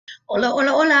Hola,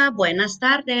 hola, hola. Buenas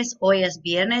tardes. Hoy es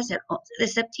viernes, el 11 de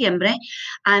septiembre.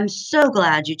 I'm so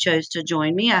glad you chose to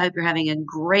join me. I hope you're having a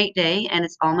great day and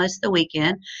it's almost the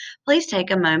weekend. Please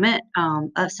take a moment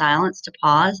of silence to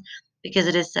pause because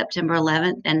it is September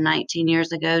 11th and 19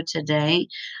 years ago today,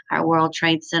 our World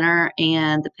Trade Center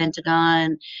and the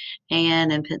Pentagon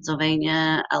and in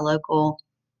Pennsylvania, a local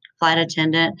flight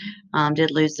attendant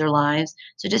did lose their lives.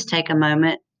 So just take a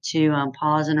moment to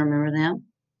pause and remember them.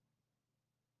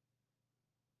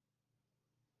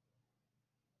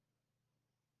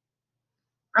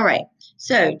 All right,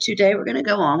 so today we're going to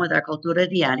go on with our Cultura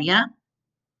Diaria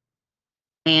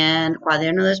and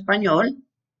Cuaderno de Español.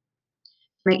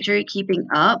 Make sure you're keeping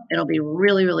up. It'll be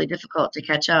really, really difficult to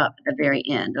catch up at the very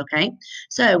end, okay?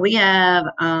 So we have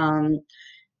Cultura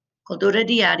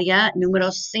Diaria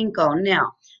número 5.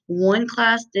 Now, one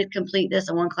class did complete this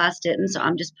and one class didn't, so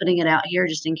I'm just putting it out here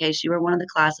just in case you were one of the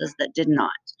classes that did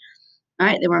not. All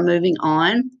right, then we're moving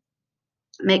on.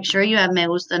 Make sure you have me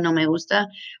gusta, no me gusta.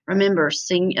 Remember,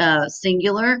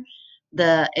 singular,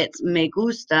 it's me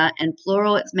gusta, and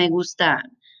plural, it's me gustan.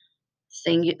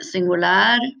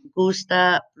 Singular,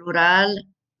 gusta, plural,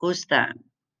 gustan.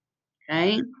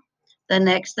 Okay? The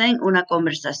next thing, una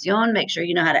conversación. Make sure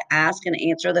you know how to ask and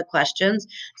answer the questions.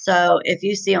 So if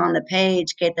you see on the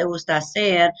page, ¿qué te gusta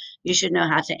hacer? You should know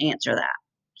how to answer that.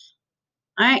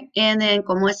 All right, and then,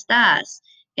 ¿cómo estás?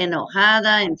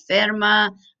 Enojada, enferma.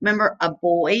 Remember, a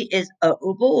boy is a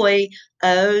boy.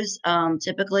 O's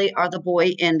typically are the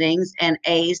boy endings, and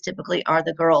A's typically are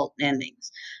the girl endings.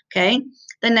 Okay,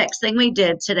 the next thing we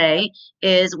did today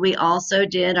is we also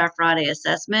did our Friday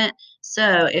assessment.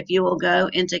 So if you will go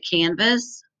into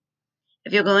Canvas,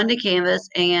 if you'll go into Canvas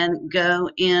and go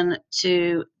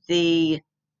into the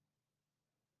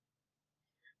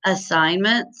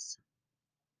assignments,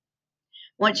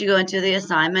 once you go into the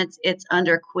assignments, it's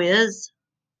under quiz.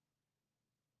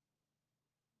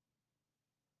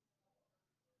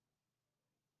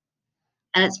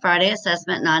 And it's Friday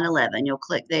assessment 9/11. You'll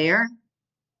click there.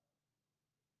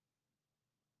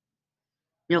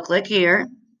 You'll click here.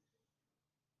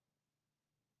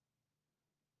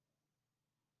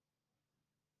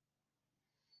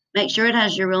 Make sure it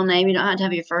has your real name. You don't have to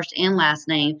have your first and last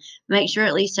name. Make sure it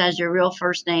at least has your real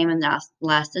first name and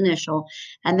last initial.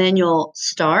 And then you'll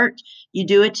start. You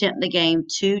do attempt the game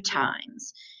 2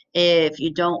 times. If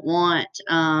you don't want,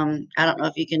 I don't know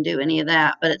if you can do any of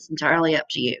that, but it's entirely up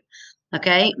to you.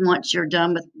 Okay, once you're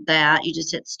done with that, you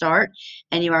just hit start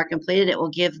and you are completed. It will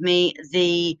give me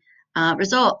the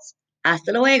results.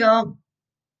 Hasta luego.